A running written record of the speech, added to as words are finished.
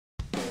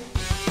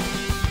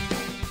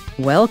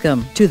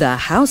Welcome to the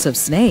House of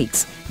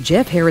Snakes.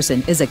 Jeff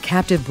Harrison is a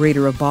captive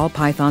breeder of ball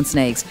python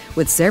snakes,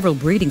 with several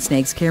breeding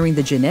snakes carrying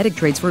the genetic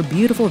traits for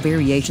beautiful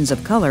variations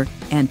of color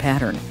and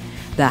pattern.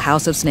 The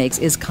House of Snakes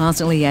is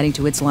constantly adding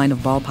to its line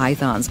of ball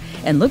pythons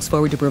and looks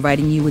forward to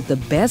providing you with the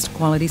best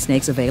quality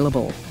snakes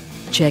available.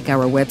 Check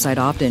our website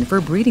often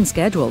for breeding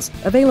schedules,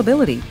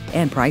 availability,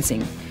 and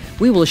pricing.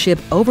 We will ship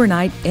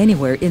overnight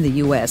anywhere in the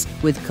U.S.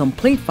 with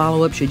complete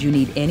follow-up should you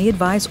need any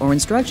advice or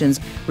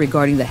instructions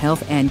regarding the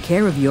health and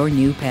care of your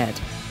new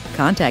pet.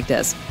 Contact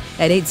us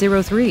at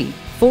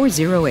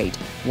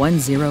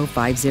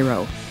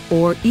 803-408-1050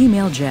 or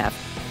email Jeff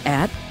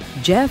at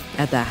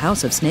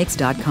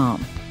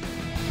jeff@thehouseofsnakes.com.